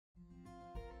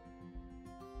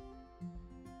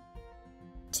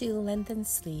To lengthen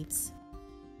sleeves.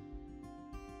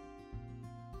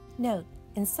 Note,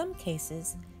 in some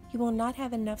cases, you will not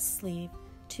have enough sleeve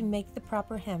to make the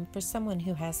proper hem for someone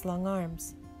who has long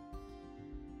arms.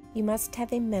 You must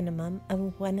have a minimum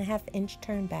of 1/2 inch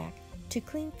turn back to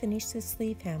clean finish the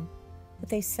sleeve hem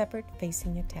with a separate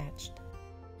facing attached.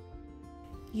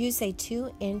 Use a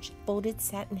 2-inch folded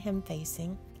satin hem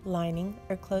facing, lining,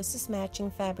 or closest matching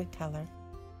fabric color,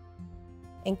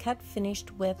 and cut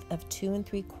finished width of 2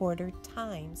 3/4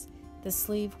 times the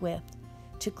sleeve width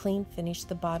to clean finish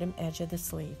the bottom edge of the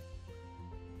sleeve.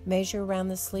 Measure around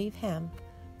the sleeve hem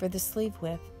for the sleeve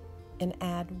width and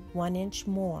add 1 inch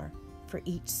more for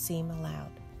each seam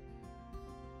allowed.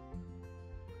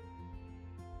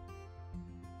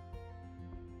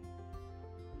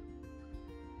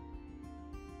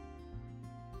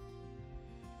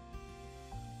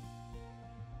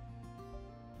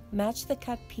 Match the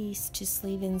cut piece to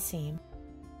sleeve inseam.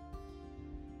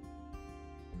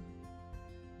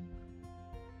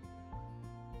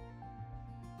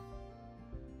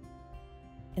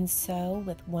 And sew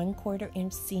with 1/4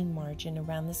 inch seam margin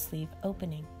around the sleeve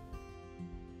opening.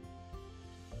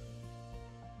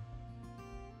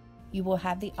 You will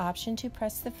have the option to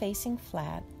press the facing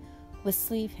flat with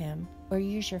sleeve hem or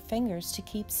use your fingers to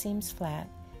keep seams flat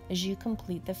as you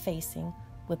complete the facing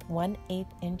with 1/8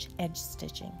 inch edge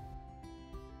stitching.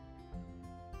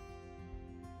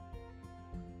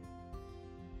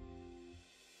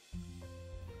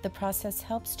 The process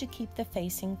helps to keep the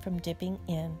facing from dipping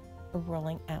in or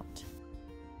rolling out.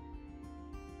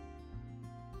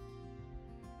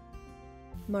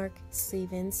 Mark sleeve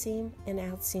inseam and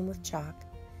outseam with chalk,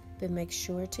 but make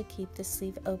sure to keep the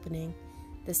sleeve opening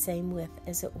the same width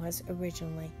as it was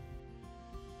originally.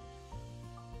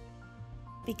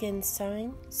 Begin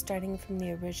sewing starting from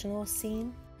the original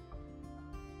seam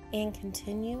and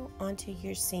continue onto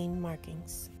your seam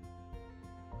markings.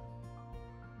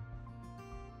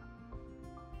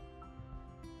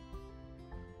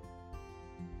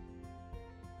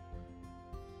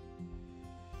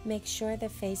 Make sure the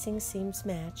facing seams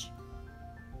match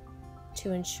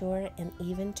to ensure an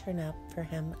even turn up for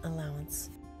hem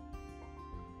allowance.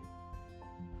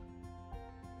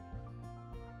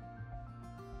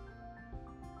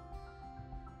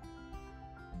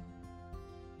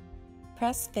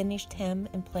 Press finished hem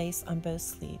in place on both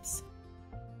sleeves.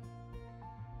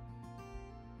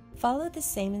 Follow the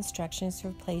same instructions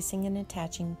for placing and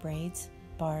attaching braids,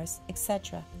 bars,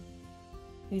 etc.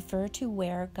 Refer to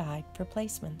wearer guide for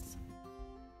placements.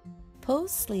 Pull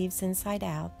sleeves inside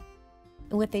out,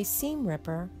 and with a seam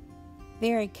ripper,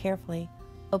 very carefully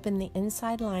open the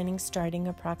inside lining starting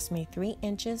approximately 3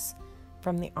 inches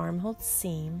from the armhole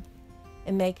seam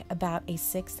and make about a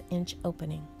 6-inch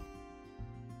opening.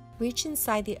 Reach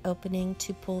inside the opening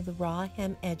to pull the raw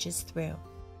hem edges through.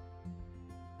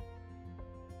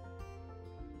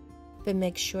 But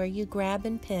make sure you grab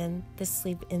and pin the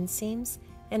sleeve inseams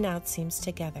and outseams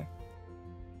together.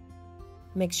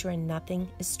 Make sure nothing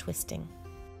is twisting.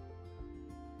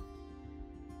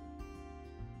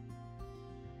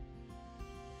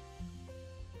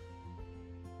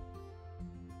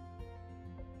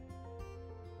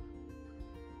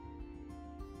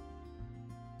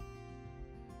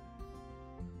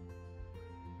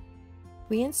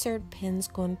 Reinsert pins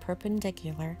going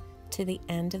perpendicular to the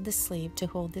end of the sleeve to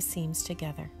hold the seams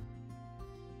together.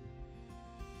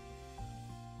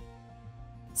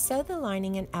 Sew the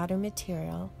lining and outer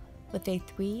material with a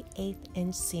 3/8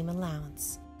 inch seam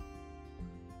allowance,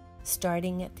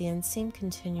 starting at the inseam,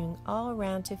 continuing all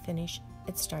around to finish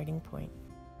its starting point.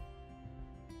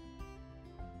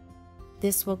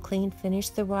 This will clean finish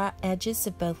the raw edges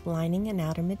of both lining and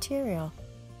outer material.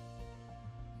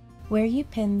 Where you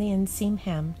pin the inseam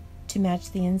hem to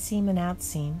match the inseam and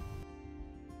outseam,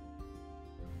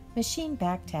 machine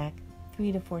back tack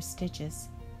 3 to 4 stitches,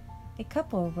 a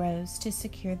couple of rows to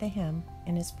secure the hem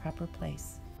in its proper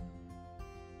place.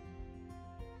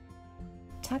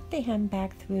 Tuck the hem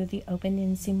back through the open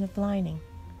inseam with lining.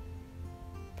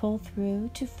 Pull through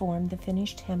to form the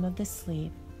finished hem of the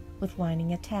sleeve with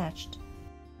lining attached.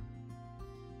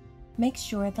 Make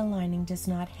sure the lining does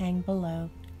not hang below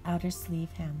outer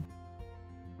sleeve hem.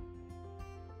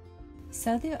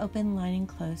 Sew the open lining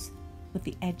close with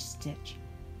the edge stitch.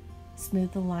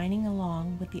 Smooth the lining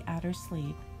along with the outer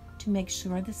sleeve to make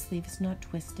sure the sleeve is not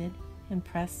twisted, and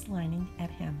press lining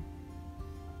at hem.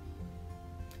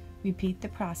 Repeat the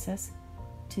process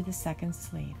to the second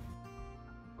sleeve.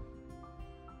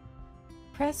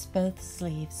 Press both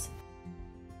sleeves.